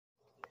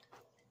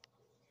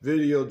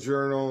Video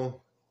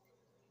journal.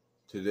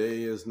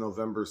 Today is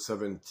November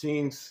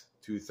 17th,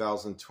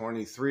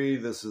 2023.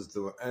 This is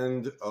the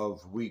end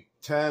of week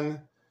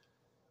 10.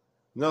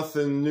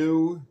 Nothing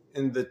new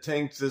in the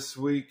tank this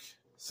week.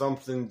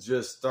 Something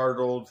just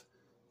startled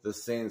the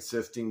sand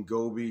sifting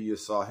goby. You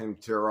saw him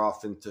tear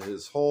off into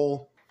his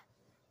hole.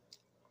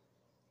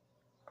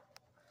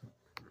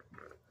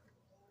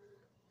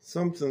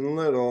 Something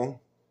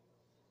little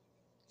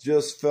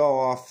just fell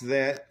off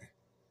that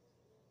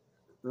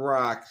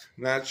rock.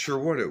 Not sure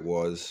what it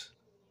was,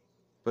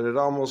 but it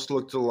almost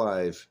looked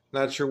alive.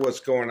 Not sure what's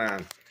going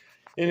on.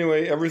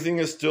 Anyway, everything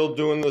is still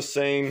doing the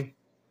same.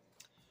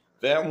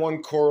 That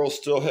one coral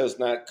still has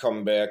not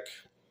come back.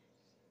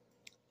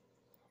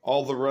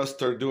 All the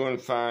rest are doing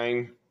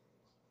fine.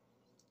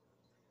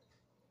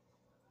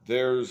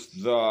 There's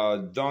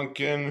the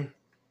Duncan,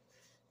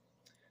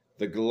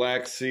 the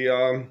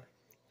Galaxia,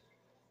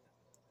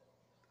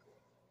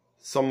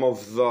 some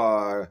of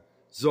the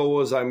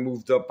zoas I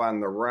moved up on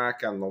the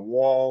rack on the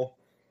wall.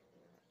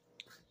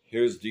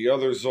 Here's the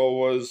other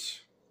zoas.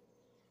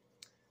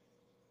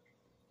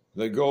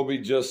 The goby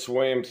just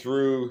swam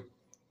through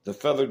the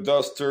feather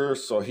duster,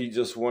 so he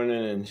just went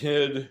in and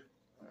hid.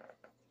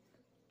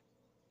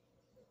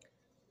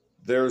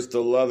 There's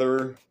the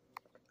leather.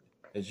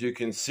 As you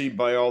can see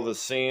by all the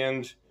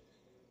sand,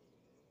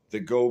 the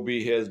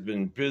goby has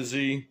been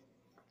busy.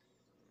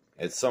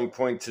 At some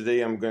point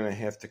today, I'm going to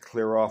have to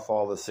clear off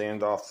all the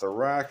sand off the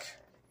rock.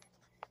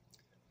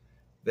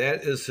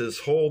 That is his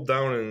hole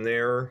down in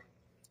there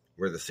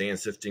where the sand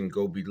sifting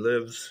goby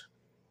lives.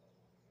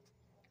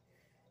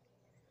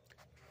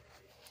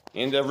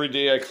 And every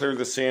day I clear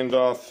the sand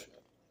off.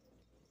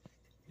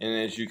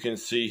 And as you can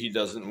see, he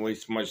doesn't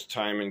waste much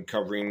time in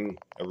covering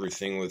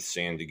everything with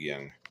sand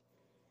again.